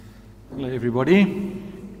Hello everybody.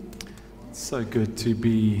 It's so good to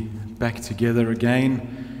be back together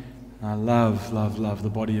again. I love the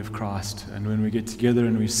body of Christ, and when we get together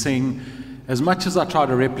and we sing, as much as I try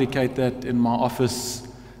to replicate that in my office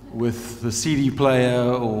with the CD player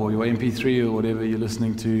or your MP3 or whatever you're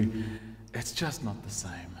listening to, it's just not the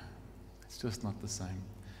same. It's just not the same.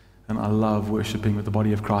 And I love worshiping with the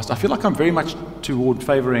body of Christ. I feel like I'm very much toward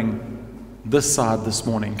favoring this side this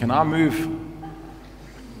morning. Can I move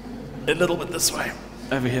a little bit this way,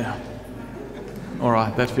 over here? All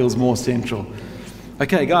right, that feels more central.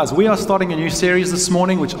 Okay, guys, we are starting a new series this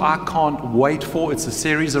morning, which I can't wait for. It's a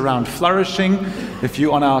series around flourishing. If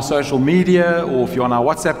you're on our social media or if you're on our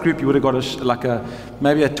WhatsApp group, you would have got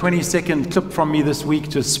maybe a 20-second clip from me this week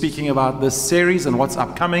just speaking about this series and what's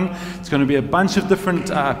upcoming. It's going to be a bunch of different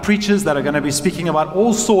preachers that are going to be speaking about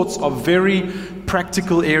all sorts of very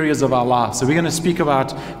practical areas of our lives. So we're going to speak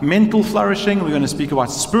about mental flourishing, we're going to speak about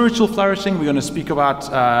spiritual flourishing, we're going to speak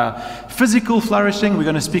about physical flourishing, we're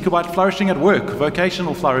going to speak about flourishing at work,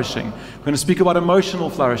 vocational flourishing, we're going to speak about emotional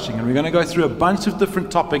flourishing, and we're going to go through a bunch of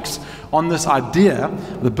different topics on this idea,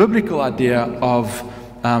 the biblical idea of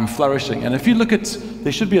flourishing. And if you look at,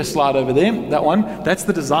 there should be a slide over there, that one, that's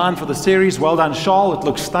the design for the series. Well done, Charles, it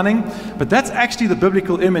looks stunning. But that's actually the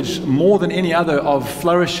biblical image more than any other of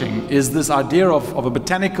flourishing, is this idea of a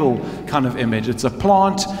botanical kind of image. It's a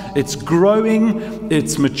plant, it's growing,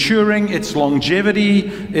 it's maturing, it's longevity,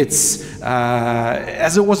 it's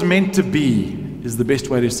as it was meant to be, is the best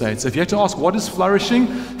way to say it. So if you have to ask, what is flourishing?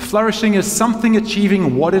 Flourishing is something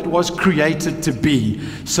achieving what it was created to be.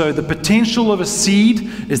 So the potential of a seed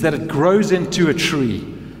is that it grows into a tree,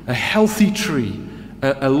 a healthy tree,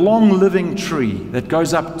 a long-living tree that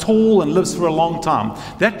goes up tall and lives for a long time.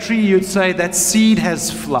 That tree, you'd say, that seed has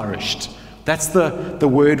flourished. That's the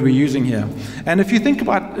word we're using here. And if you think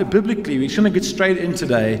about biblically, we shouldn't get straight in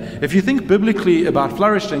today. If you think biblically about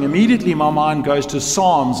flourishing, immediately my mind goes to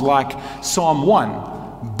Psalms like Psalm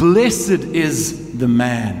 1. Blessed is the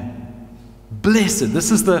man. Blessed. This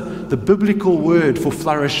is the biblical word for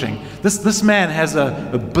flourishing. This man has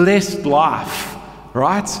a blessed life,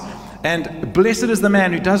 right? And blessed is the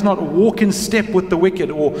man who does not walk in step with the wicked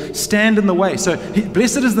or stand in the way. So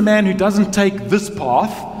blessed is the man who doesn't take this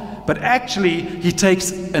path, but actually, he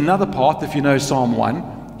takes another path. If you know Psalm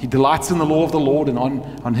 1, he delights in the law of the Lord, and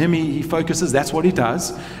on him he focuses. That's what he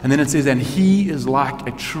does. And then it says, and he is like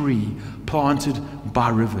a tree planted by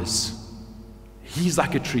rivers. He's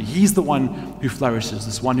like a tree. He's the one who flourishes,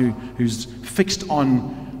 this one who's fixed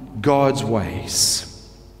on God's ways.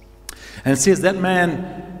 And it says that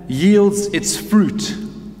man yields its fruit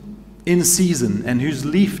in season, and whose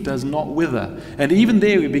leaf does not wither. And even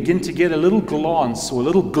there we begin to get a little glance or a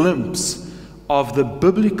little glimpse of the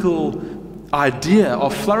biblical idea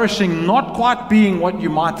of flourishing not quite being what you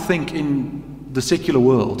might think in the secular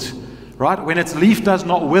world, right? When its leaf does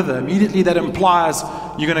not wither, immediately that implies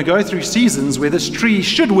you're going to go through seasons where this tree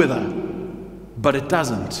should wither, but it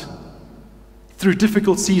doesn't. Through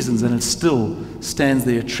difficult seasons, and it still stands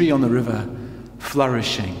there, a tree on the river,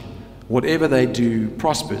 flourishing. Whatever they do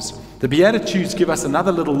prospers. The Beatitudes give us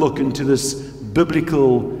another little look into this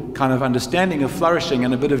biblical kind of understanding of flourishing,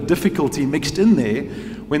 and a bit of difficulty mixed in there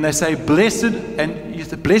when they say, blessed, and you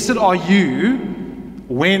say, blessed are you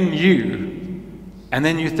when you, and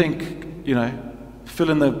then you think, fill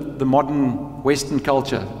in the modern Western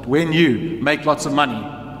culture, when you make lots of money.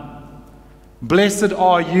 Blessed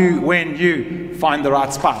are you when you find the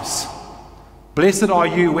right spouse. Blessed are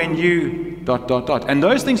you when you ... And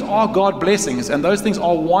those things are God blessings, and those things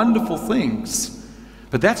are wonderful things.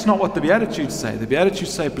 But that's not what the Beatitudes say. The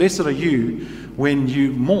Beatitudes say, blessed are you when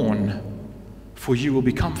you mourn, for you will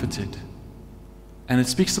be comforted. And it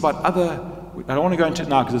speaks about other... I don't want to go into it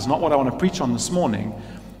now because it's not what I want to preach on this morning,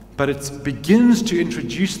 but it begins to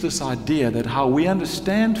introduce this idea that how we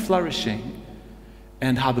understand flourishing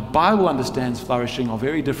and how the Bible understands flourishing are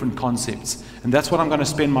very different concepts. And that's what I'm going to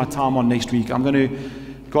spend my time on next week. I'm going to,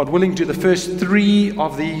 God willing, do the first 3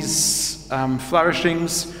 of these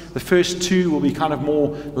flourishings. The first 2 will be kind of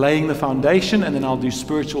more laying the foundation, and then I'll do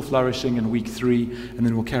spiritual flourishing in week 3, and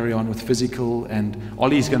then we'll carry on with physical. And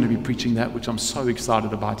Ollie's going to be preaching that, which I'm so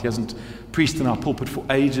excited about. He hasn't preached in our pulpit for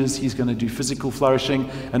ages. He's going to do physical flourishing,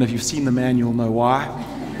 and if you've seen the man, you'll know why.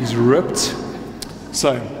 He's ripped.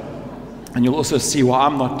 And you'll also see why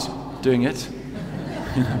I'm not doing it.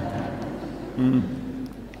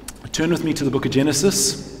 Turn with me to the book of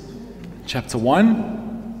Genesis, chapter 1.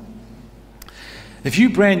 If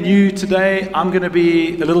you're brand new today, I'm going to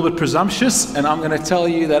be a little bit presumptuous, and I'm going to tell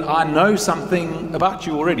you that I know something about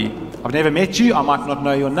you already. I've never met you, I might not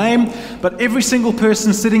know your name, but every single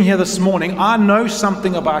person sitting here this morning, I know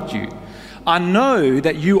something about you. I know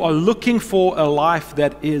that you are looking for a life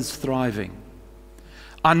that is thriving.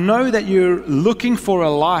 I know that you're looking for a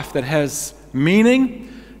life that has meaning,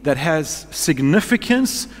 that has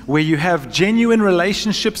significance, where you have genuine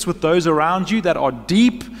relationships with those around you that are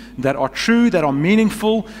deep, that are true, that are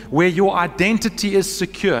meaningful, where your identity is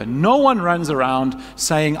secure. No one runs around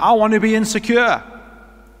saying, I want to be insecure.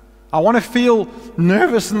 I want to feel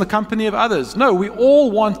nervous in the company of others. No, we all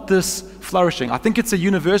want this flourishing. I think it's a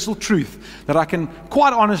universal truth that I can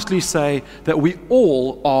quite honestly say that we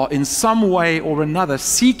all are in some way or another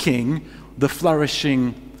seeking the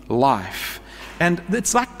flourishing life. And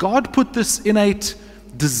it's like God put this innate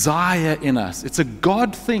desire in us. It's a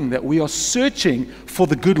God thing that we are searching for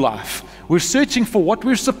the good life. We're searching for what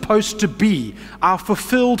we're supposed to be, our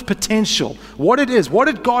fulfilled potential, what it is. What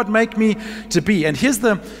did God make me to be? And here's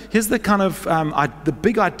the kind of the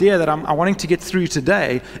big idea that I'm wanting to get through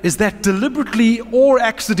today is that deliberately or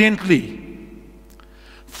accidentally,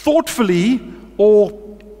 thoughtfully or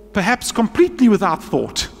perhaps completely without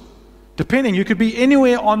thought, depending, you could be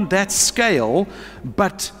anywhere on that scale,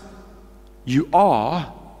 but you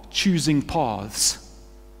are choosing paths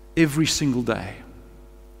every single day.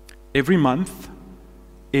 Every month,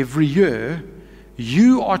 every year,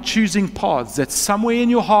 you are choosing paths that somewhere in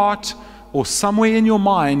your heart or somewhere in your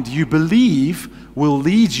mind you believe will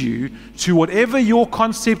lead you to whatever your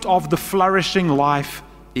concept of the flourishing life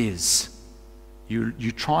is. You're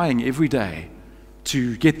trying every day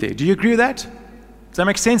to get there. Do you agree with that? Does that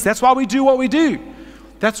make sense? That's why we do what we do.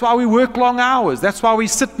 That's why we work long hours. That's why we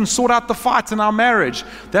sit and sort out the fights in our marriage.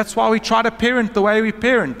 That's why we try to parent the way we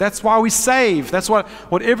parent. That's why we save. That's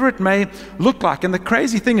whatever it may look like. And the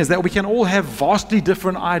crazy thing is that we can all have vastly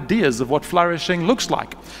different ideas of what flourishing looks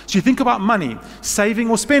like. So you think about money, saving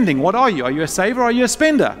or spending. What are you? Are you a saver or are you a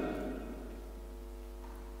spender?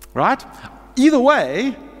 Right? Either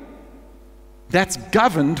way, that's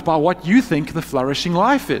governed by what you think the flourishing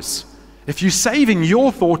life is. If you're saving,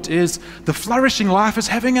 your thought is the flourishing life is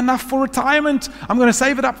having enough for retirement. I'm going to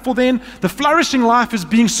save it up for then. The flourishing life is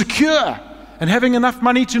being secure and having enough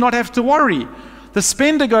money to not have to worry. The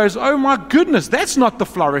spender goes, oh my goodness, that's not the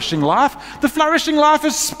flourishing life. The flourishing life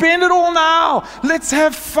is spend it all now. Let's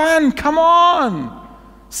have fun. Come on.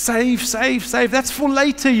 Save, save, save. That's for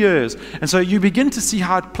later years. And so you begin to see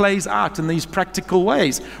how it plays out in these practical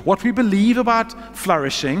ways. What we believe about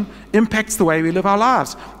flourishing impacts the way we live our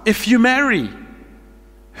lives. If you marry,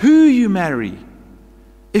 who you marry,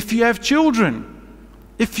 if you have children,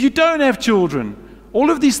 if you don't have children, all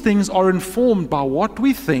of these things are informed by what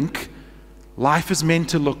we think life is meant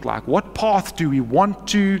to look like. What path do we want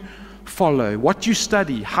to follow? What you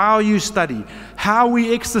study, how you study, how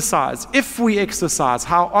we exercise, if we exercise,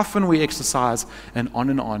 how often we exercise, and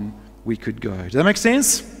on we could go. Does that make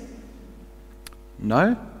sense?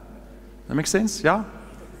 No? That makes sense? Yeah?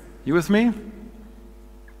 You with me?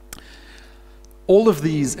 All of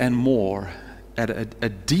these and more at a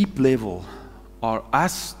deep level are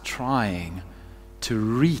us trying to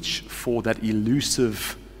reach for that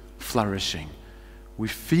elusive flourishing. We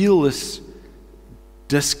feel this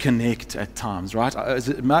disconnect at times, right?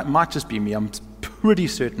 It might just be me. I'm pretty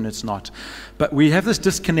certain it's not. But we have this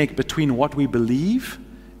disconnect between what we believe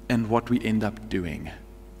and what we end up doing,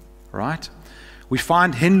 right? We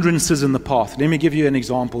find hindrances in the path. Let me give you an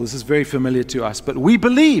example. This is very familiar to us. But we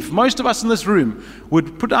believe, most of us in this room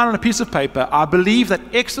would put down on a piece of paper, I believe that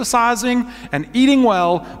exercising and eating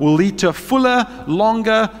well will lead to a fuller,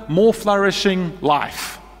 longer, more flourishing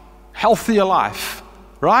life, healthier life,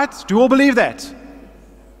 right? Do you all believe that?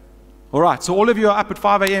 All right, so all of you are up at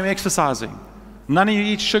 5 a.m. exercising. None of you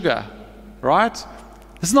eat sugar, right?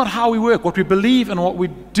 This is not how we work. What we believe and what we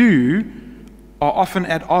do are often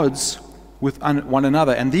at odds with one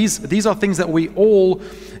another. And these are things that we all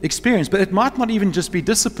experience. But it might not even just be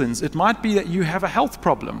disciplines. It might be that you have a health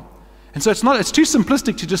problem. And so it's too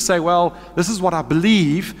simplistic to just say, well, this is what I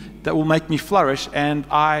believe that will make me flourish, and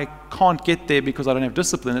I can't get there because I don't have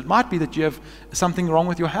discipline. It might be that you have something wrong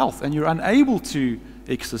with your health and you're unable to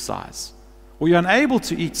exercise, or you're unable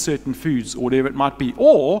to eat certain foods, or whatever it might be.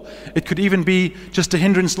 Or it could even be just a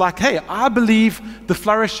hindrance like, hey, I believe the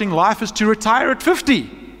flourishing life is to retire at 50.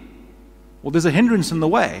 Well, there's a hindrance in the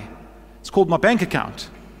way. It's called my bank account,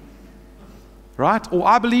 right? Or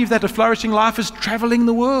I believe that a flourishing life is traveling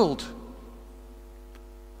the world.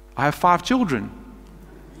 I have 5 children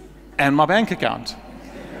and my bank account,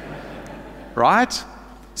 right?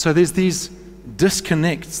 So there's these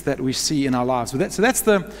disconnects that we see in our lives. So that's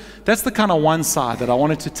the kind of one side that I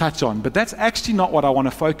wanted to touch on. But that's actually not what I want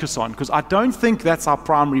to focus on, because I don't think that's our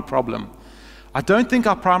primary problem. I don't think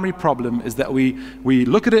our primary problem is that we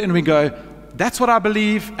look at it and we go, that's what I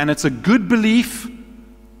believe, and it's a good belief.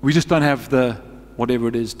 We just don't have the whatever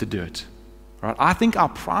it is to do it. Right? I think our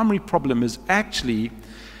primary problem is actually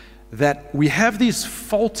that we have these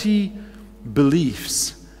faulty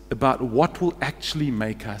beliefs about what will actually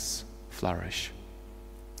make us flourish.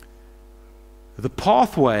 The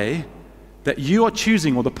pathway that you are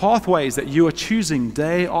choosing, or the pathways that you are choosing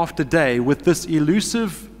day after day with this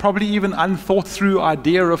elusive, probably even unthought through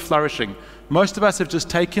idea of flourishing. Most of us have just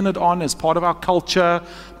taken it on as part of our culture,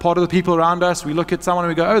 part of the people around us. We look at someone and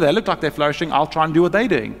we go, oh, they look like they're flourishing. I'll try and do what they're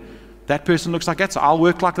doing. That person looks like that, so I'll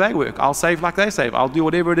work like they work. I'll save like they save. I'll do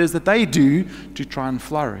whatever it is that they do to try and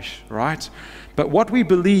flourish, right? But what we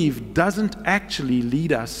believe doesn't actually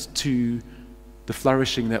lead us to the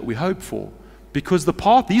flourishing that we hope for. Because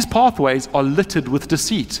these pathways are littered with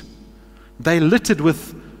deceit. They're littered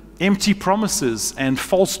with empty promises and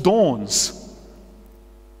false dawns.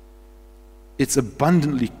 It's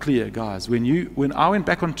abundantly clear, guys. When I went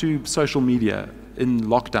back onto social media in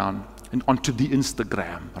lockdown and onto the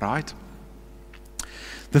Instagram, right?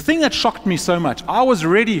 The thing that shocked me so much, I was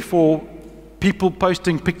ready for people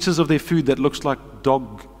posting pictures of their food that looks like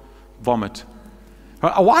dog vomit.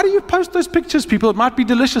 Why do you post those pictures, people? It might be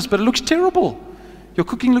delicious, but it looks terrible. Your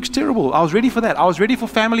cooking looks terrible. I was ready for that. I was ready for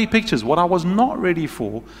family pictures. What I was not ready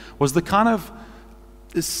for was the kind of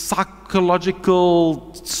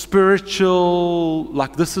psychological, spiritual,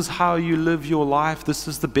 like this is how you live your life, this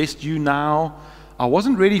is the best you now. I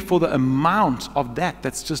wasn't ready for the amount of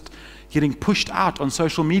that's just getting pushed out on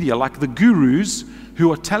social media, like the gurus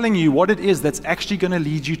who are telling you what it is that's actually going to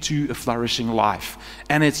lead you to a flourishing life.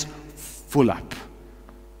 And it's full up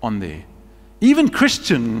on there. Even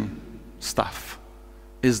Christian stuff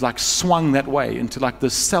is like swung that way into like the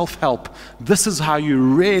self-help. This is how you're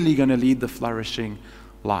really going to lead the flourishing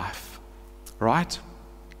life, right?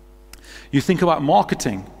 You think about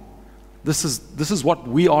marketing. This is what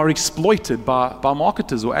we are exploited by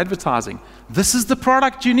marketers or advertising. This is the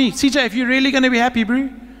product you need. CJ, if you're really going to be happy, bro,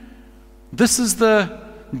 this is the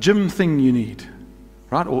gym thing you need,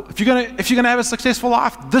 right? Or if you're gonna have a successful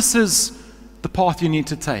life, this is the path you need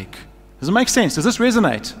to take. Does it make sense? Does this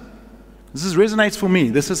resonate? This resonates for me.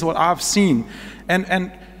 This is what I've seen.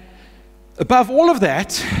 And above all of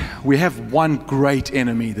that, we have one great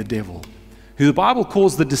enemy, the devil, who the Bible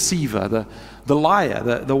calls the deceiver, the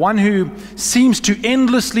liar, the one who seems to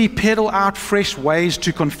endlessly peddle out fresh ways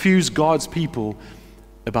to confuse God's people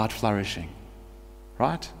about flourishing.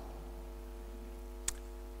 Right?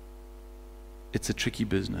 It's a tricky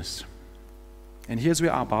business. And here's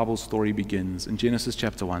where our Bible story begins, in Genesis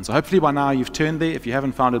chapter 1. So hopefully by now you've turned there. If you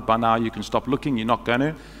haven't found it by now, you can stop looking. You're not going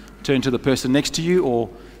to. Turn to the person next to you or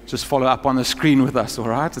just follow up on the screen with us, all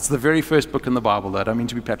right? It's the very first book in the Bible, though. I don't mean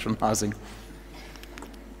to be patronizing.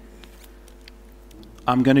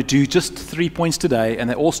 I'm going to do just 3 points today, and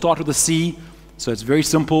they all start with a C, so it's very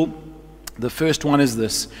simple. The first one is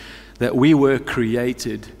this, that we were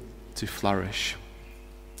created to flourish.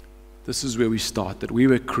 This is where we start, that we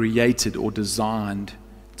were created or designed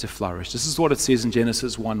to flourish. This is what it says in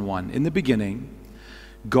Genesis 1:1. In the beginning,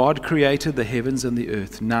 God created the heavens and the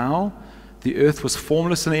earth. Now, the earth was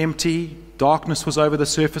formless and empty, darkness was over the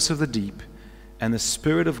surface of the deep, and the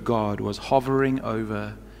Spirit of God was hovering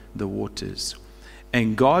over the waters.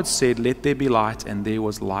 And God said, let there be light, and there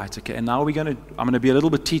was light. Okay, and now I'm going to be a little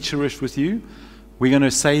bit teacherish with you. We're going to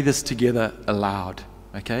say this together aloud.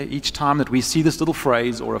 Okay, each time that we see this little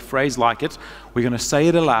phrase or a phrase like it, we're going to say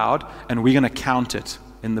it aloud and we're going to count it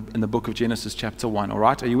in the book of Genesis chapter 1. All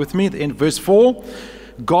right, are you with me? At the end, verse 4,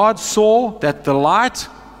 God saw that the light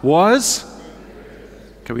was...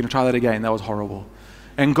 Okay, we're going to try that again. That was horrible.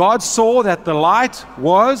 And God saw that the light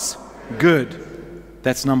was good.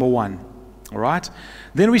 That's number 1. All right.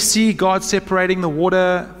 Then we see God separating the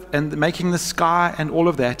water and making the sky and all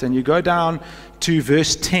of that. And you go down to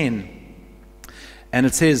verse 10. And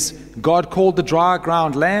it says, God called the dry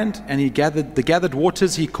ground land, and he gathered the gathered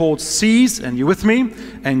waters he called seas. And you with me?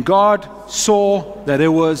 And God saw that it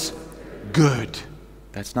was good.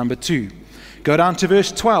 That's number 2. Go down to verse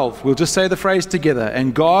 12. We'll just say the phrase together.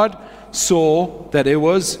 And God saw that it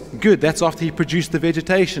was good. That's after he produced the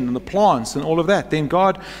vegetation and the plants and all of that. Then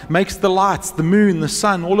God makes the lights, the moon, the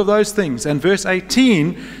sun, all of those things. And verse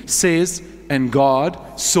 18 says, and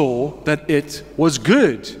God saw that it was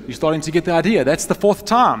good. You're starting to get the idea. That's the 4th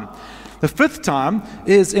time. The 5th time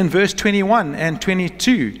is in verse 21 and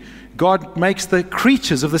 22. God makes the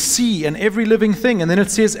creatures of the sea and every living thing. And then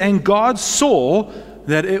it says, and God saw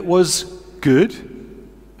that it was good.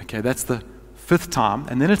 Okay, that's the 5th time.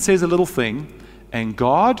 And then it says a little thing, and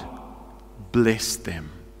God blessed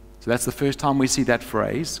them. So that's the first time we see that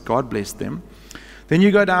phrase, God blessed them. Then you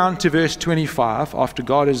go down to verse 25, after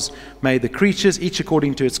God has made the creatures, each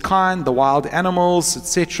according to its kind, the wild animals,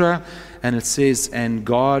 etc. And it says, and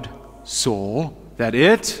God saw that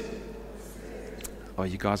it... Oh,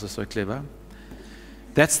 you guys are so clever.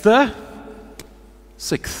 That's the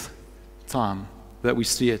 6th time that we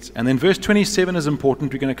see it. And then verse 27 is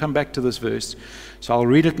important. We're going to come back to this verse. So I'll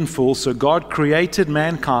read it in full. So God created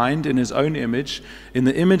mankind in his own image. In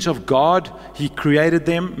the image of God, he created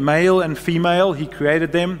them. Male and female, he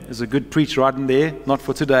created them. There's a good preach right in there. Not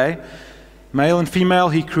for today. Male and female,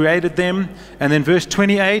 he created them. And then verse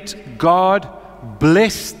 28, God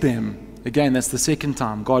blessed them. Again, that's the 2nd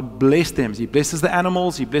time. God blessed them. He blesses the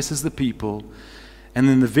animals. He blesses the people. And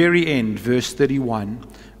then the very end, verse 31,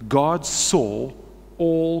 God saw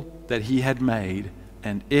all that he had made,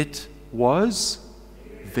 and it was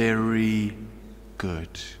very good.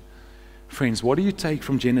 Friends, what do you take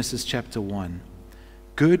from Genesis chapter 1?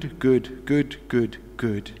 Good, good, good, good,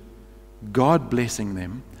 good. God blessing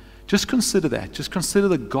them. Just consider that. Just consider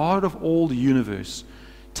the God of all the universe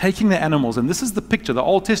taking the animals, and this is the picture. The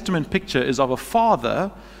Old Testament picture is of a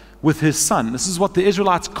father with his son. This is what the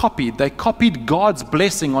Israelites copied. They copied God's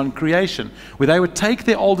blessing on creation, where they would take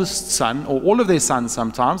their oldest son, or all of their sons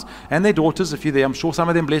sometimes, and their daughters, if you're there, I'm sure some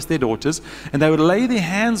of them blessed their daughters, and they would lay their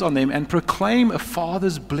hands on them and proclaim a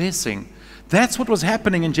father's blessing. That's what was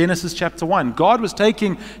happening in Genesis chapter 1. God was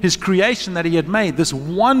taking his creation that he had made, this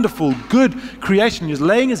wonderful, good creation. He was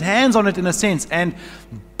laying his hands on it in a sense and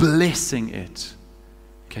blessing it.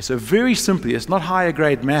 Okay, so very simply, it's not higher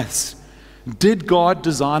grade maths. Did God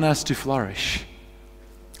design us to flourish?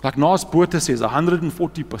 Like Nas Botha says,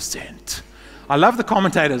 140%. I love the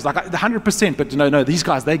commentators, like 100%, but no, these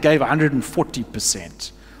guys, they gave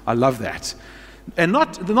 140%. I love that. And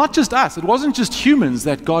not just us. It wasn't just humans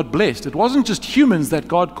that God blessed. It wasn't just humans that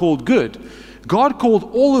God called good. God called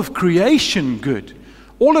all of creation good.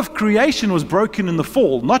 All of creation was broken in the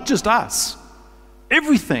fall, not just us.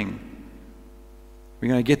 Everything. We're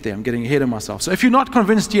going to get there. I'm getting ahead of myself. So if you're not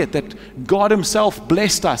convinced yet that God himself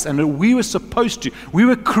blessed us and that we were supposed to, we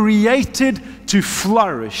were created to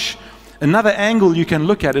flourish. Another angle you can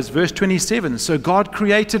look at is verse 27. So God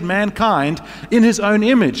created mankind in his own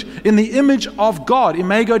image, in the image of God,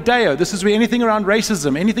 imago Dei. This is where anything around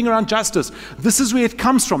racism, anything around justice, this is where it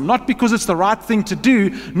comes from. Not because it's the right thing to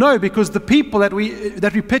do, no, because the people that we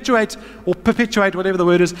perpetuate, whatever the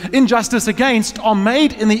word is, injustice against are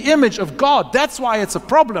made in the image of God. That's why it's a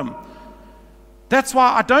problem. That's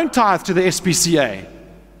why I don't tithe to the SPCA,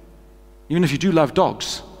 even if you do love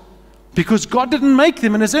dogs. Because God didn't make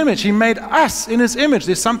them in his image. He made us in his image.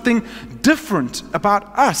 There's something different about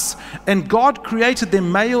us. And God created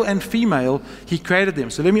them male and female. He created them.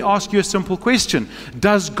 So let me ask you a simple question.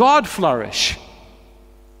 Does God flourish?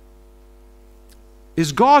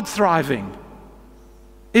 Is God thriving?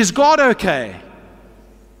 Is God okay?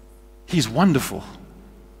 He's wonderful.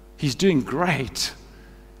 He's doing great.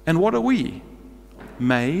 And what are we?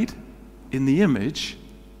 Made in the image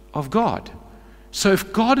of God. So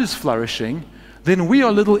if God is flourishing, then we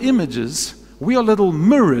are little images, we are little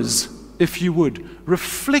mirrors, if you would,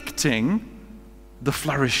 reflecting the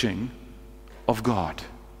flourishing of God.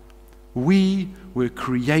 We were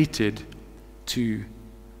created to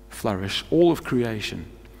flourish, all of creation.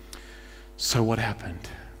 So what happened?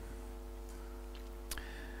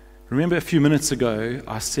 Remember a few minutes ago,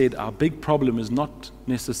 I said our big problem is not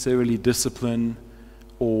necessarily discipline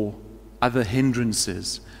or other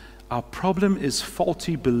hindrances. Our problem is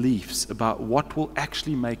faulty beliefs about what will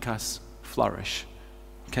actually make us flourish.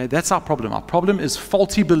 Okay, that's our problem. Our problem is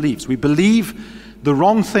faulty beliefs. We believe the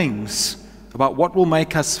wrong things about what will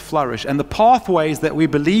make us flourish. And the pathways that we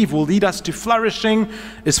believe will lead us to flourishing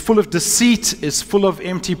is full of deceit, is full of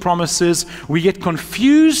empty promises. We get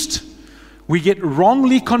confused. We get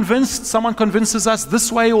wrongly convinced. Someone convinces us this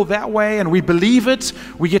way or that way, and we believe it.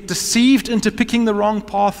 We get deceived into picking the wrong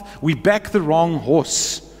path. We back the wrong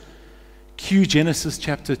horse. Cue Genesis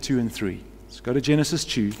chapter 2 and 3. Let's go to Genesis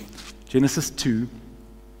 2.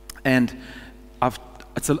 And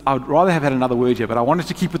I would rather have had another word here, but I wanted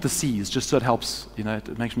to keep with the C's just so it helps.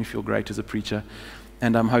 It makes me feel great as a preacher,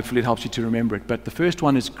 and hopefully it helps you to remember it. But the first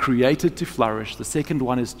one is created to flourish. The second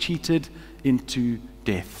one is cheated into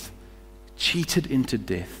death. Cheated into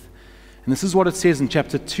death. And this is what it says in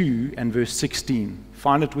chapter 2 and verse 16.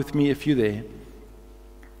 Find it with me if you're there.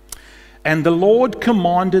 And the Lord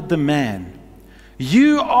commanded the man,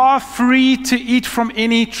 you are free to eat from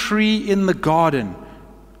any tree in the garden.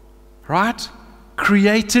 Right?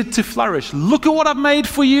 Created to flourish. Look at what I've made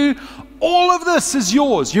for you. All of this is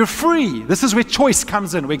yours. You're free. This is where choice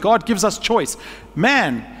comes in, where God gives us choice.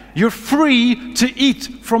 Man, You're free to eat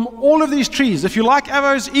from all of these trees. If you like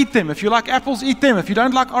avos, eat them. If you like apples, eat them. If you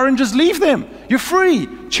don't like oranges, leave them. You're free.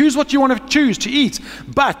 Choose what you want to choose to eat.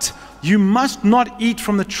 But you must not eat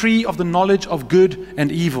from the tree of the knowledge of good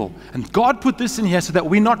and evil. And God put this in here so that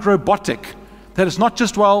we're not robotic. That it's not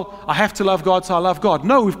just, well, I have to love God, so I love God.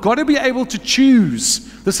 No, we've got to be able to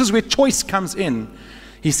choose. This is where choice comes in.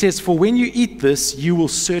 He says, for when you eat this, you will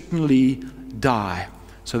certainly die.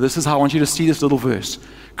 So this is how I want you to see this little verse.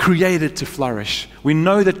 Created to flourish. We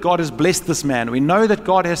know that God has blessed this man. We know that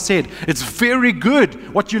God has said, it's very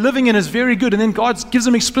good. What you're living in is very good. And then God gives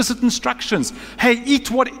him explicit instructions. Hey, eat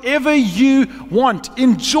whatever you want.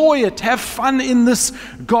 Enjoy it. Have fun in this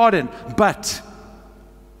garden. But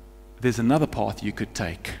there's another path you could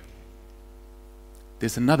take.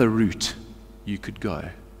 There's another route you could go.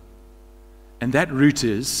 And that route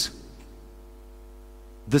is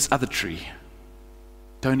this other tree.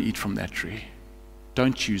 Don't eat from that tree.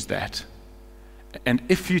 Don't choose that. And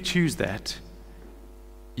if you choose that,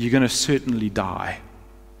 you're going to certainly die.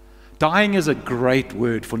 Dying is a great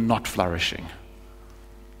word for not flourishing.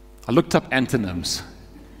 I looked up antonyms,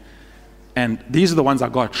 and these are the ones I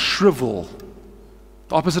got. Shrivel,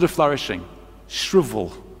 the opposite of flourishing.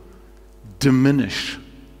 Shrivel, diminish,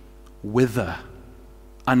 wither,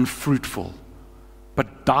 unfruitful.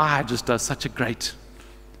 But die just does such a great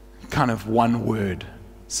kind of one word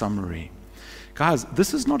summary. Guys,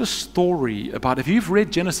 this is not a story about, if you've read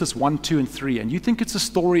Genesis 1, 2, and 3, and you think it's a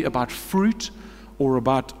story about fruit or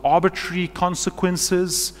about arbitrary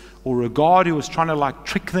consequences or a God who was trying to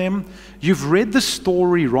trick them, you've read the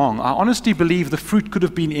story wrong. I honestly believe the fruit could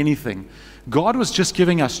have been anything. God was just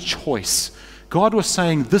giving us choice. God was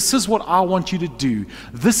saying, this is what I want you to do.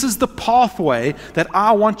 This is the pathway that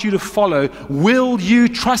I want you to follow. Will you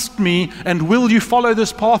trust me and will you follow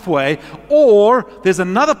this pathway? Or there's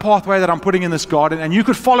another pathway that I'm putting in this garden and you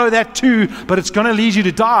could follow that too, but it's going to lead you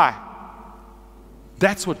to die.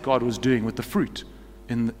 That's what God was doing with the fruit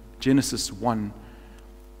in Genesis 1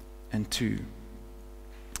 and 2.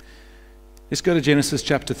 Let's go to Genesis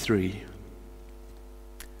chapter 3.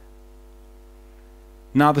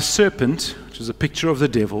 Now the serpent, which is a picture of the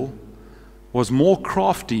devil, was more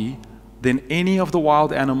crafty than any of the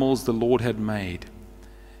wild animals the Lord had made.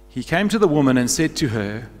 He came to the woman and said to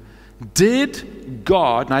her, did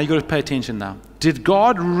God, now you've got to pay attention now, did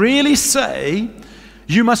God really say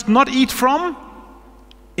you must not eat from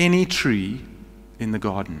any tree in the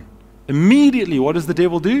garden? Immediately, what does the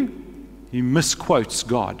devil do? He misquotes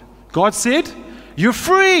God. God said, you're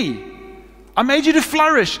free. I made you to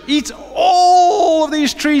flourish. Eat all of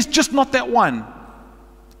these trees, just not that one.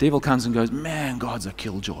 The devil comes and goes, man, God's a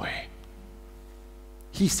killjoy.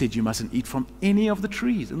 He said you mustn't eat from any of the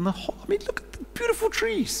trees. And look at the beautiful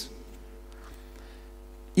trees.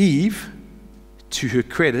 Eve, to her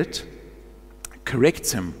credit,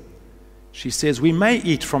 corrects him. She says, we may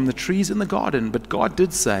eat from the trees in the garden, but God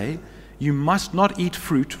did say, you must not eat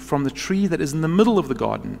fruit from the tree that is in the middle of the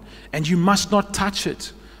garden, and you must not touch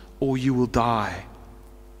it, or you will die.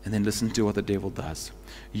 And then listen to what the devil does.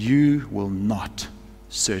 You will not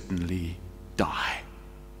certainly die.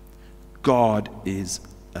 God is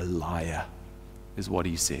a liar, is what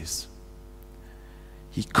he says.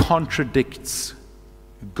 He contradicts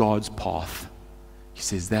God's path. He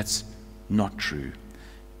says that's not true.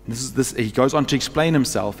 He goes on to explain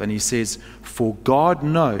himself, and he says, for God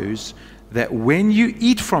knows that when you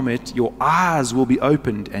eat from it, your eyes will be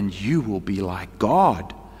opened, and you will be like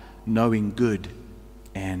God, knowing good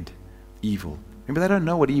and evil. Remember, they don't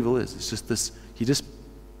know what evil is. It's just this, he just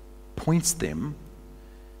points them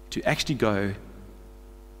to actually go,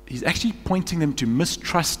 he's actually pointing them to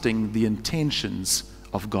mistrusting the intentions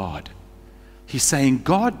of God. He's saying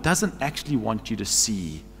God doesn't actually want you to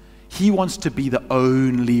see. He wants to be the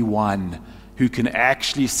only one who can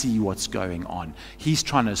actually see what's going on. He's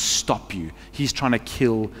trying to stop you. He's trying to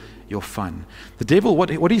kill your fun. The devil,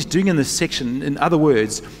 what he's doing in this section, in other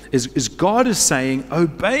words, is God is saying,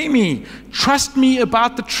 obey me, trust me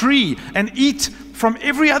about the tree, and eat from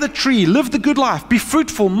every other tree. Live the good life, be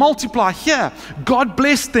fruitful, multiply. Here, God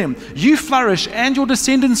blessed them. You flourish, and your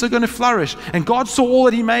descendants are going to flourish. And God saw all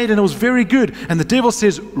that he made, and it was very good. And the devil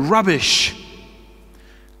says, rubbish.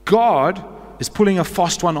 God is pulling a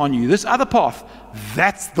fast one on you. This other path,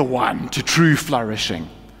 that's the one to true flourishing.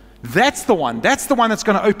 That's the one. That's the one that's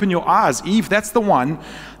going to open your eyes, Eve. That's the one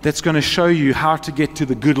that's going to show you how to get to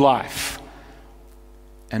the good life.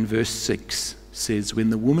 And verse 6 says,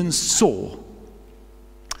 when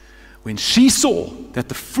she saw that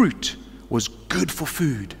the fruit was good for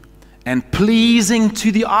food and pleasing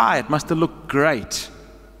to the eye, it must have looked great.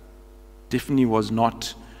 Definitely was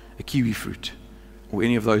not a kiwi fruit or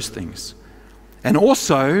any of those things. And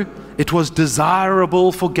also, it was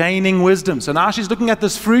desirable for gaining wisdom. So now she's looking at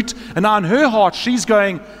this fruit, and now in her heart, she's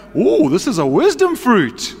going, oh, this is a wisdom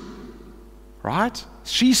fruit. Right?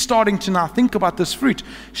 She's starting to now think about this fruit.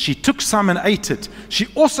 She took some and ate it. She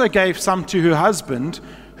also gave some to her husband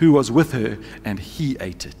who was with her, and he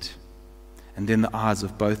ate it. And then the eyes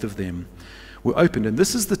of both of them were opened. And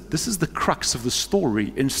this is the crux of the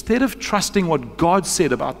story. Instead of trusting what God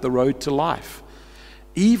said about the road to life,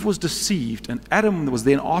 Eve was deceived, and Adam was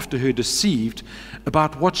then after her deceived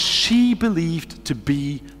about what she believed to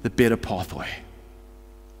be the better pathway.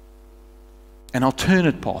 An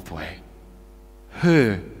alternate pathway.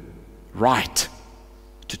 Her right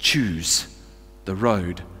to choose the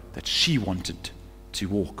road that she wanted to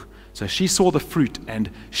walk. So she saw the fruit and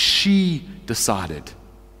she decided,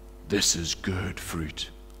 this is good fruit.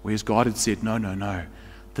 Whereas God had said, no,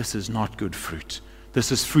 this is not good fruit.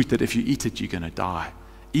 This is fruit that if you eat it, you're going to die.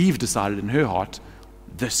 Eve decided in her heart,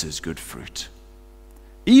 this is good fruit.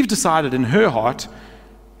 Eve decided in her heart,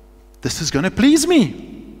 this is going to please me.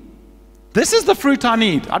 This is the fruit I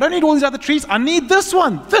need. I don't need all these other trees. I need this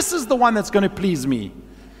one. This is the one that's going to please me.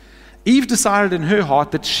 Eve decided in her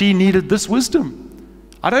heart that she needed this wisdom.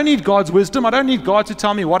 I don't need God's wisdom. I don't need God to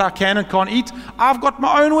tell me what I can and can't eat. I've got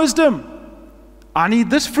my own wisdom. I need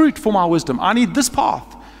this fruit for my wisdom. I need this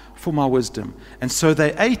path for my wisdom. And so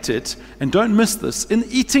they ate it, and don't miss this. In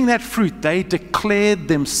eating that fruit, they declared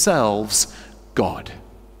themselves God.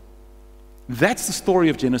 That's the story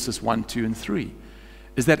of Genesis 1, 2, and 3.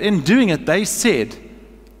 Is that in doing it, they said,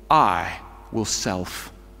 I will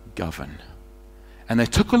self-govern. And they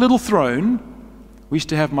took a little throne. We used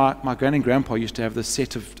to have, my gran and grandpa used to have this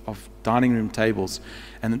set of dining room tables,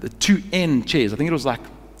 and the two end chairs, I think it was like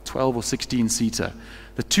 12 or 16 seater,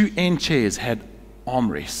 the two end chairs had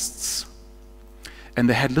armrests, and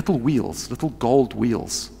they had little wheels, little gold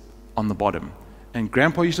wheels on the bottom, and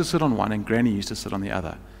grandpa used to sit on one and granny used to sit on the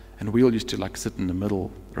other, and we all used to like sit in the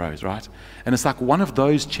middle rows, right? And it's like one of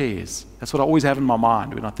those chairs. That's what I always have in my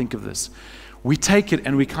mind when I think of this. We take it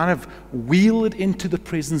and we kind of wheel it into the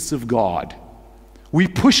presence of God. We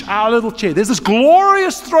push our little chair. There's this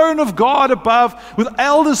glorious throne of God above with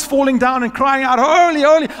elders falling down and crying out, holy,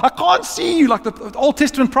 holy, I can't see you. Like the Old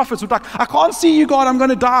Testament prophets would like, I can't see you, God, I'm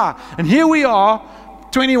going to die. And here we are,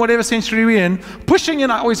 20 whatever century we're in, pushing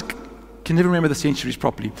in. I always can never remember the centuries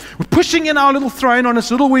properly. We're pushing in our little throne on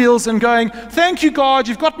its little wheels and going, thank you, God,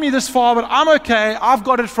 you've got me this far, but I'm okay. I've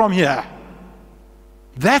got it from here.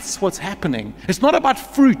 That's what's happening. It's not about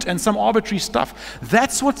fruit and some arbitrary stuff.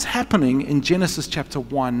 That's what's happening in Genesis chapter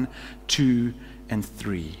 1, 2, and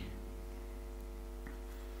 3.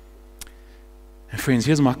 And friends,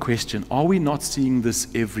 here's my question. Are we not seeing this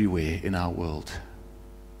everywhere in our world?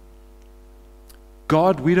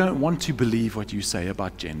 God, we don't want to believe what you say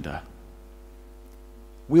about gender.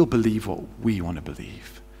 We'll believe what we want to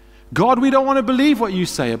believe. God, we don't want to believe what you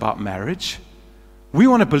say about marriage. We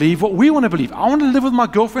want to believe what we want to believe. I want to live with my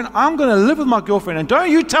girlfriend. I'm going to live with my girlfriend. And don't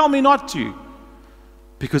you tell me not to.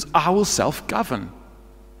 Because I will self-govern.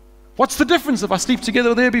 What's the difference if I sleep together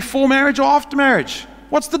with her before marriage or after marriage?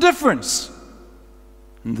 What's the difference?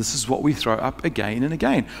 And this is what we throw up again and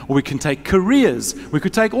again. Or we can take careers. We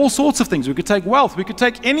could take all sorts of things. We could take wealth. We could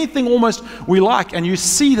take anything almost we like. And you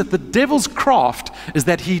see that the devil's craft is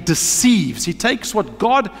that he deceives. He takes what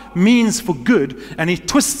God means for good and he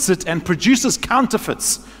twists it and produces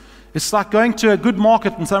counterfeits. It's like going to a good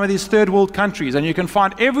market in some of these third world countries and you can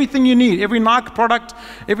find everything you need. Every Nike product,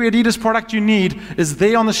 every Adidas product you need is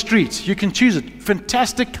there on the street. You can choose it.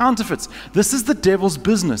 Fantastic counterfeits. This is the devil's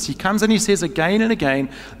business. He comes and he says again and again,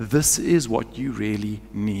 this is what you really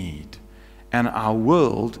need. And our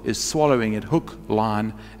world is swallowing it hook,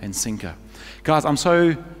 line, and sinker. Guys, I'm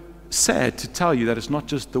so sad to tell you that it's not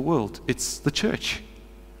just the world, it's the church.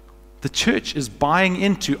 The church is buying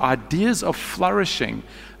into ideas of flourishing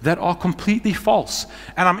that are completely false.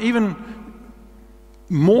 And I'm even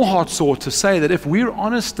more heart-sore to say that if we're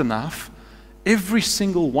honest enough, every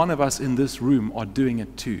single one of us in this room are doing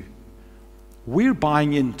it too. We're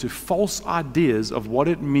buying into false ideas of what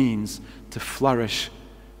it means to flourish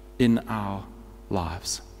in our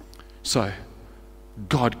lives. So,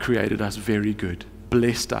 God created us very good,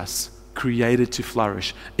 blessed us, created to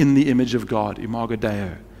flourish in the image of God, Imago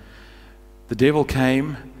Dei. The devil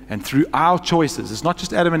came, and through our choices, it's not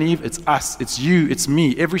just Adam and Eve, it's us, it's you, it's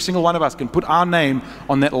me. Every single one of us can put our name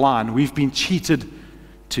on that line. We've been cheated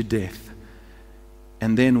to death.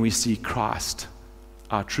 And then we see Christ,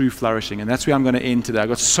 our true flourishing. And that's where I'm going to end today. I've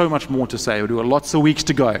got so much more to say. We've got lots of weeks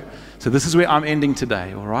to go. So this is where I'm ending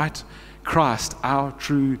today, all right? Christ, our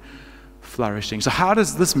true flourishing. So how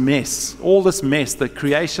does this mess, all this mess, the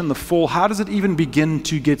creation, the fall, how does it even begin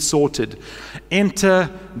to get sorted? Enter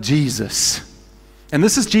Jesus. And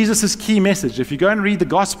this is Jesus' key message. If you go and read the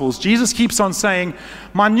Gospels, Jesus keeps on saying,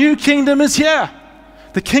 my new kingdom is here.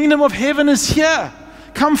 The kingdom of heaven is here.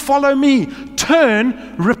 Come follow me.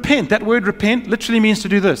 Turn, repent. That word repent literally means to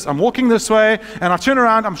do this. I'm walking this way and I turn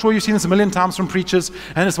around. I'm sure you've seen this a million times from preachers,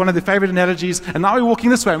 and it's one of their favorite analogies. And now we're walking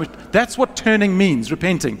this way. That's what turning means,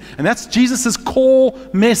 repenting. And that's Jesus' core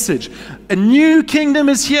message. A new kingdom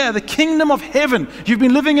is here, the kingdom of heaven. You've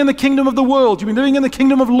been living in the kingdom of the world. You've been living in the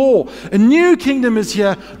kingdom of law. A new kingdom is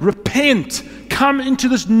here. Repent. Come into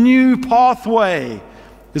this new pathway,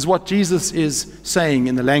 is what Jesus is saying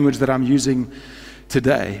in the language that I'm using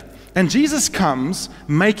today. And Jesus comes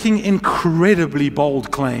making incredibly bold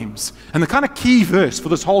claims. And the kind of key verse for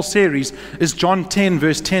this whole series is John 10,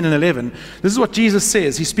 verse 10 and 11. This is what Jesus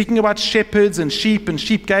says. He's speaking about shepherds and sheep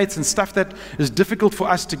gates and stuff that is difficult for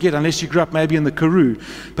us to get unless you grew up maybe in the Karoo.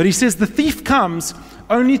 But he says, the thief comes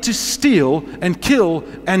only to steal and kill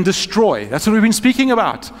and destroy. That's what we've been speaking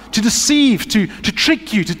about. To deceive, to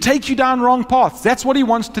trick you, to take you down wrong paths. That's what he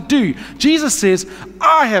wants to do. Jesus says,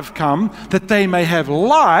 I have come that they may have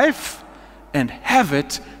life and have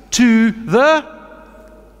it to the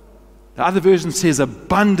other version says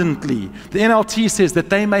abundantly. The NLT says that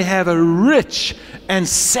they may have a rich and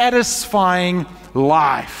satisfying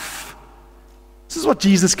life. This is what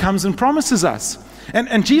Jesus comes and promises us.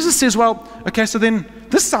 And Jesus says, well, okay, so then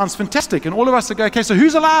this sounds fantastic. And all of us are going, okay, so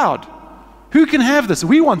who's allowed? Who can have this?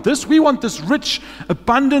 We want this. We want this rich,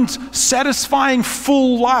 abundant, satisfying,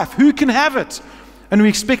 full life. Who can have it? And we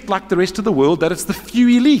expect, like the rest of the world, that it's the few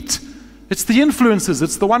elite. It's the influencers.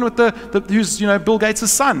 It's the one with who's Bill Gates'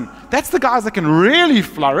 son. That's the guys that can really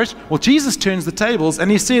flourish. Well, Jesus turns the tables and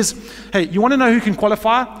he says, hey, you want to know who can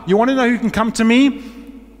qualify? You want to know who can come to me?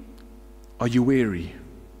 Are you weary?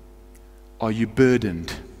 Are you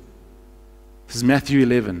burdened? This is Matthew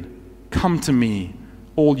 11. Come to me,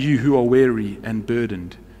 all you who are weary and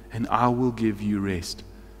burdened, and I will give you rest.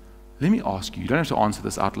 Let me ask you don't have to answer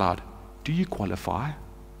this out loud. Do you qualify?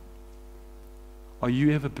 Are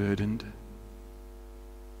you ever burdened?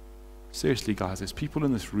 Seriously, guys, there's people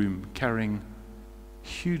in this room carrying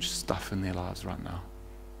huge stuff in their lives right now.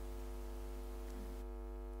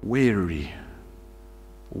 Weary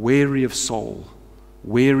of soul,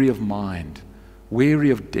 weary of mind, weary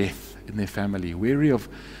of death in their family, weary of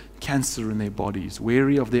cancer in their bodies,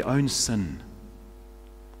 weary of their own sin.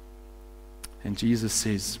 And Jesus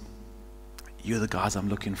says, you're the guys I'm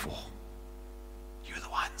looking for. You're the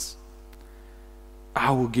ones.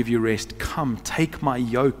 I will give you rest. Come, take my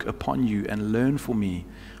yoke upon you and learn from me,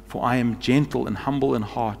 for I am gentle and humble in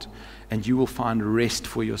heart, and you will find rest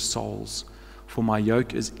for your souls. For my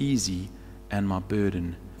yoke is easy and my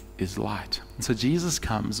burden is light. And so Jesus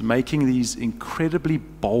comes making these incredibly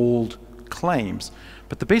bold claims.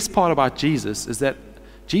 But the best part about Jesus is that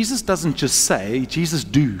Jesus doesn't just say, Jesus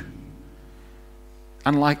do.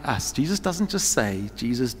 Unlike us, Jesus doesn't just say,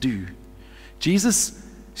 Jesus do. Jesus,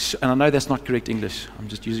 and I know that's not correct English, I'm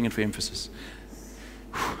just using it for emphasis.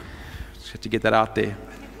 Just had to get that out there.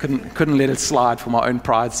 Couldn't let it slide for my own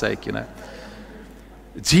pride's sake,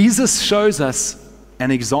 Jesus shows us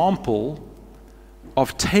an example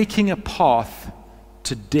of taking a path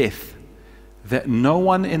to death that no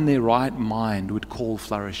one in their right mind would call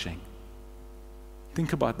flourishing.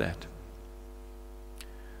 Think about that.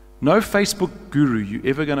 No Facebook guru you're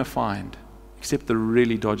ever going to find, except the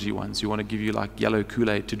really dodgy ones who want to give you like yellow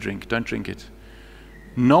Kool-Aid to drink. Don't drink it.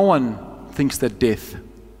 No one thinks that death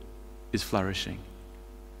is flourishing.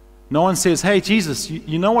 No one says, hey, Jesus,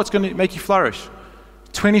 you know what's going to make you flourish?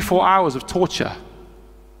 24 hours of torture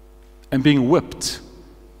and being whipped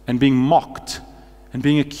and being mocked and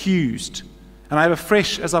being accused. And I have a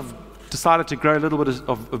fresh, as I've decided to grow a little bit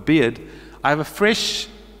of beard, I have a fresh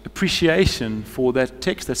appreciation for that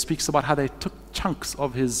text that speaks about how they took chunks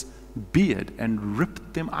of his beard and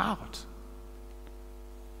ripped them out.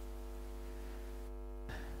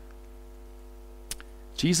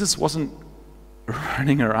 Jesus wasn't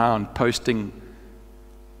running around posting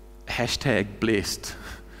 #blessed,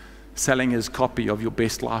 selling his copy of Your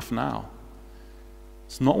Best Life Now.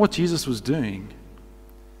 It's not what Jesus was doing.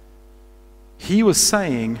 He was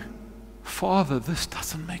saying, Father, this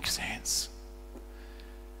doesn't make sense.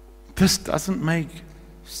 This doesn't make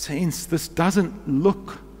sense. This doesn't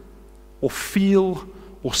look or feel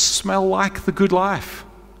or smell like the good life.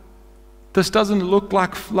 This doesn't look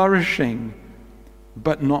like flourishing,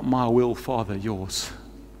 but not my will, Father, yours.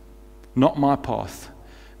 Not my path.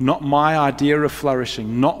 Not my idea of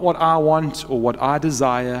flourishing. Not what I want or what I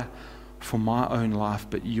desire for my own life,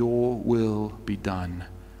 but your will be done.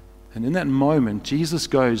 And in that moment, Jesus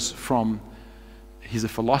goes from, he's a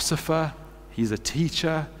philosopher, he's a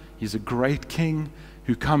teacher, he's a great king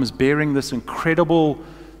who comes bearing this incredible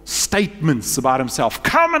statements about himself.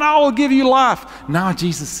 Come and I will give you life. Now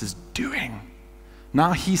Jesus is doing.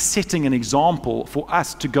 Now he's setting an example for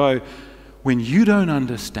us to go, when you don't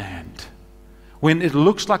understand, when it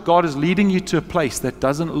looks like God is leading you to a place that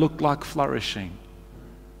doesn't look like flourishing,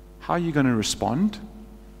 how are you going to respond?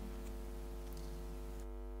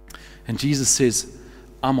 And Jesus says,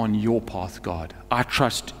 I'm on your path, God. I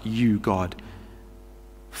trust you, God.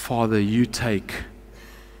 Father, you take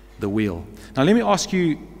the wheel. Now let me ask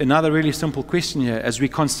you another really simple question here as we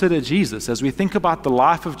consider Jesus, as we think about the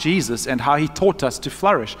life of Jesus and how he taught us to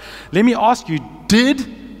flourish. Let me ask you,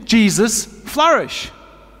 did Jesus flourish?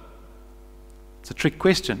 It's a trick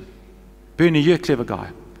question. Bernie, you're a clever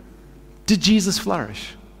guy. Did Jesus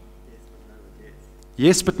flourish?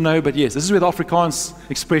 Yes, but no, but yes. This is where the Afrikaans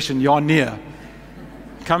expression, ja nee,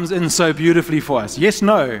 comes in so beautifully for us. Yes,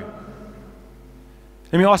 no.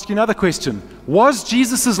 Let me ask you another question. Was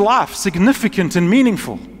Jesus' life significant and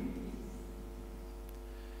meaningful?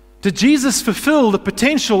 Did Jesus fulfill the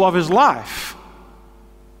potential of his life?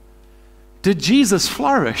 Did Jesus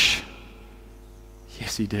flourish?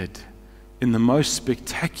 Yes, he did. In the most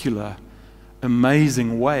spectacular,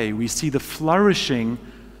 amazing way, we see the flourishing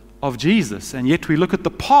of Jesus. And yet we look at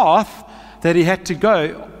the path that he had to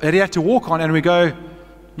go, that he had to walk on, and we go,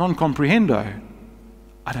 non comprehendo.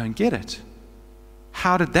 I don't get it.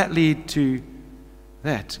 How did that lead to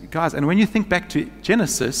that? Guys, and when you think back to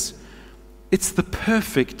Genesis, it's the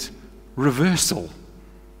perfect reversal.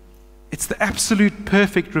 It's the absolute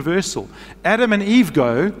perfect reversal. Adam and Eve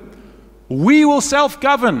go, we will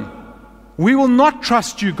self-govern. We will not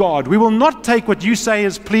trust you, God. We will not take what you say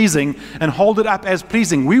is pleasing and hold it up as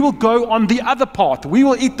pleasing. We will go on the other path. We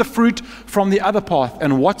will eat the fruit from the other path.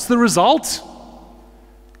 And what's the result?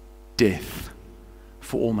 Death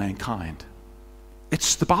for all mankind.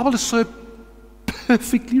 The Bible is so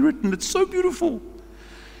perfectly written. It's so beautiful.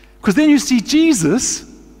 Because then you see Jesus,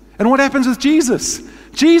 and what happens with Jesus?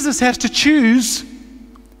 Jesus has to choose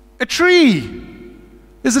a tree.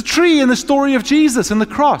 There's a tree in the story of Jesus and the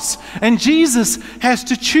cross. And Jesus has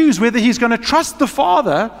to choose whether he's going to trust the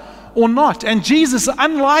Father or not. And Jesus,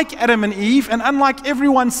 unlike Adam and Eve, and unlike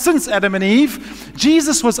everyone since Adam and Eve,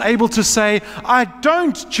 Jesus was able to say, I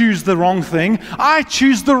don't choose the wrong thing. I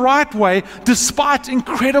choose the right way, despite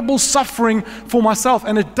incredible suffering for myself.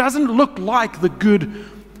 And it doesn't look like the good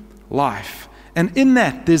life. And in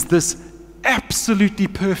that, there's this absolutely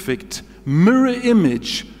perfect mirror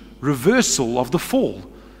image reversal of the fall.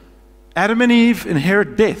 Adam and Eve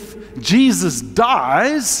inherit death. Jesus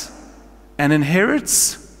dies and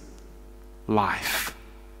inherits life,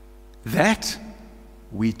 that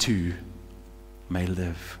we too may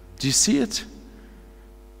live. Do you see it?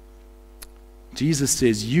 Jesus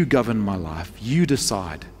says, you govern my life. You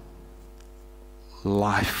decide.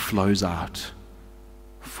 Life flows out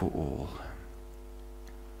for all.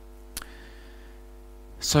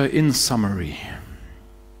 So in summary,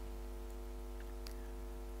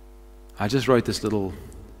 I just wrote this little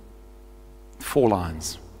 4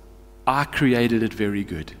 lines. I created it very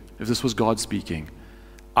good. If this was God speaking,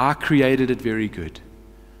 I created it very good.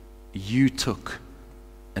 You took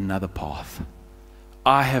another path.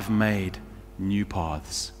 I have made new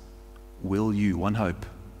paths. Will you, one hope,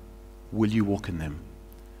 will you walk in them?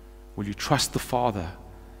 Will you trust the Father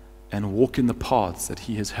and walk in the paths that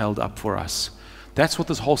he has held up for us? That's what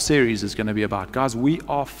this whole series is going to be about. Guys, we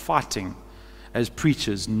are fighting as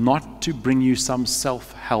preachers not to bring you some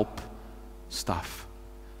self-help stuff.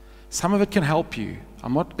 Some of it can help you.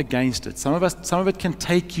 I'm not against it. Some of it can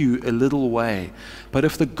take you a little way. But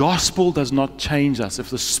if the gospel does not change us, if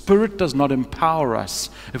the Spirit does not empower us,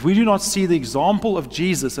 if we do not see the example of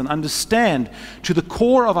Jesus and understand to the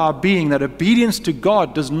core of our being that obedience to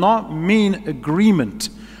God does not mean agreement,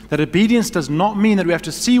 that obedience does not mean that we have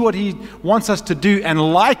to see what he wants us to do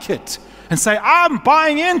and like it, and say, I'm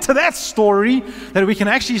buying into that story, that we can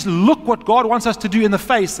actually look what God wants us to do in the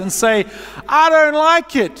face and say, I don't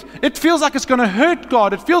like it. It feels like it's going to hurt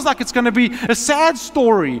God. It feels like it's going to be a sad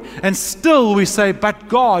story. And still we say, but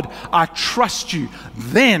God, I trust you.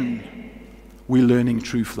 Then we're learning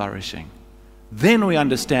true flourishing. Then we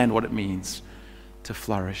understand what it means to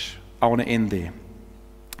flourish. I want to end there.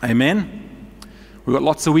 Amen. We've got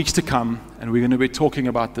lots of weeks to come, and we're going to be talking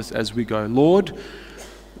about this as we go. Lord,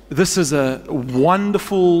 this is a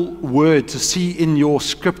wonderful word to see in your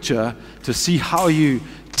scripture, to see how you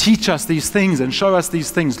teach us these things and show us these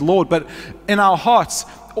things, Lord. But in our hearts,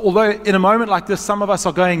 although in a moment like this, some of us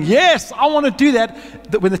are going, yes, I want to do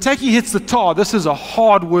that. That when the techie hits the tar, this is a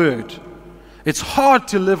hard word. It's hard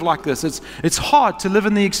to live like this. It's hard to live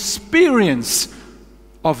in the experience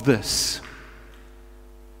of this.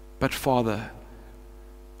 But Father,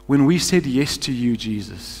 when we said yes to you,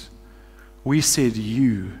 Jesus, we said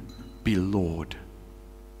you be Lord.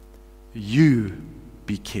 You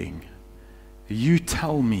be King. You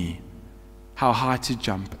tell me how high to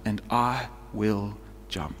jump, and I will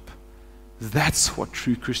jump. That's what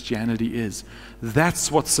true Christianity is.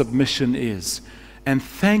 That's what submission is. And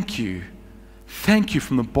thank you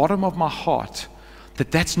from the bottom of my heart that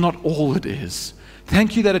that's not all it is.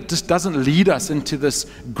 Thank you that it just doesn't lead us into this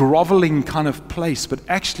groveling kind of place, but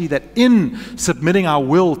actually that in submitting our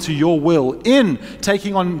will to your will, in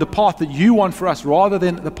taking on the path that you want for us rather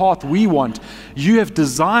than the path we want, you have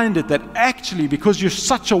designed it that actually, because you're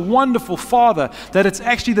such a wonderful Father, that it's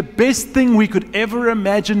actually the best thing we could ever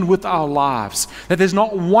imagine with our lives. That there's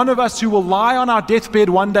not one of us who will lie on our deathbed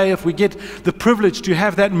one day if we get the privilege to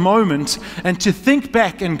have that moment and to think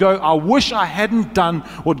back and go, I wish I hadn't done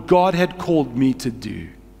what God had called me to do.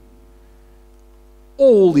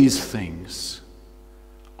 All these things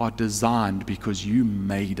are designed because you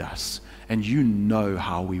made us and you know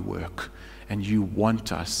how we work and you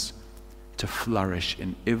want us to flourish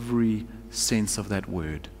in every sense of that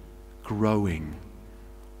word, growing,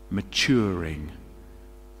 maturing,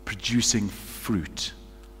 producing fruit,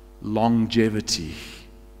 longevity,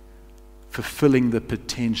 fulfilling the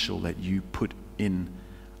potential that you put in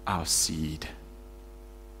our seed.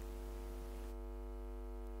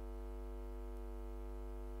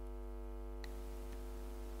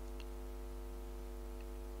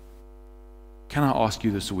 Can I ask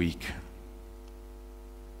you this week,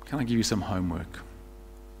 can I give you some homework?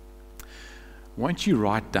 Won't you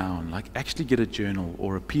write down, like actually get a journal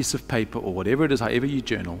or a piece of paper or whatever it is, however you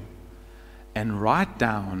journal, and write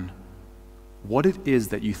down what it is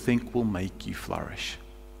that you think will make you flourish.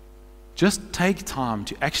 Just take time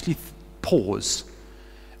to actually pause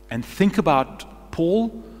and think about, Paul,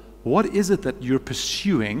 what is it that you're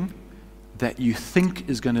pursuing that you think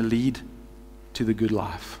is going to lead to the good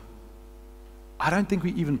life? I don't think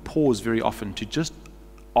we even pause very often to just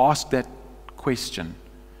ask that question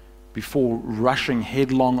before rushing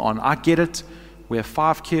headlong on. I get it. We have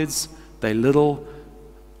 5 kids. They're little.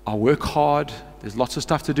 I work hard. There's lots of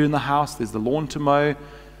stuff to do in the house. There's the lawn to mow.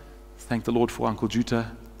 Thank the Lord for Uncle Juta,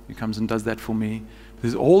 who comes and does that for me.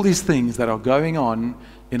 There's all these things that are going on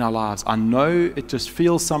in our lives. I know it just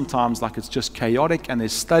feels sometimes like it's just chaotic, and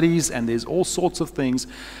there's studies and there's all sorts of things.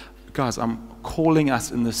 Guys, I'm calling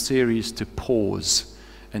us in this series to pause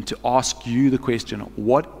and to ask you the question,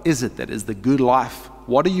 what is it that is the good life?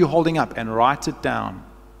 What are you holding up? And write it down.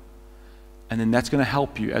 And then that's going to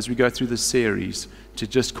help you as we go through this series to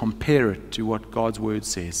just compare it to what God's word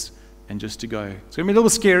says and just to go. It's going to be a little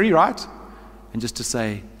scary, right? And just to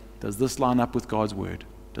say, does this line up with God's word?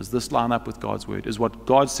 Does this line up with God's word? Is what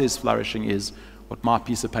God says flourishing is what my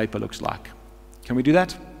piece of paper looks like? Can we do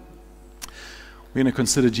that? We're going to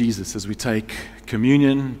consider Jesus as we take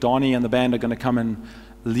communion. Donnie and the band are going to come and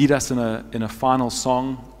lead us in a final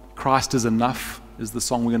song. Christ is enough is the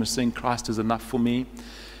song we're going to sing. Christ is enough for me.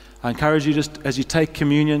 I encourage you, just as you take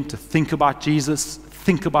communion, to think about Jesus,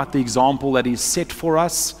 think about the example that he's set for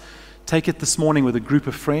us. Take it this morning with a group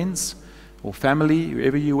of friends or family,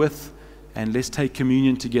 whoever you're with, and let's take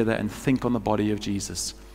communion together and think on the body of Jesus.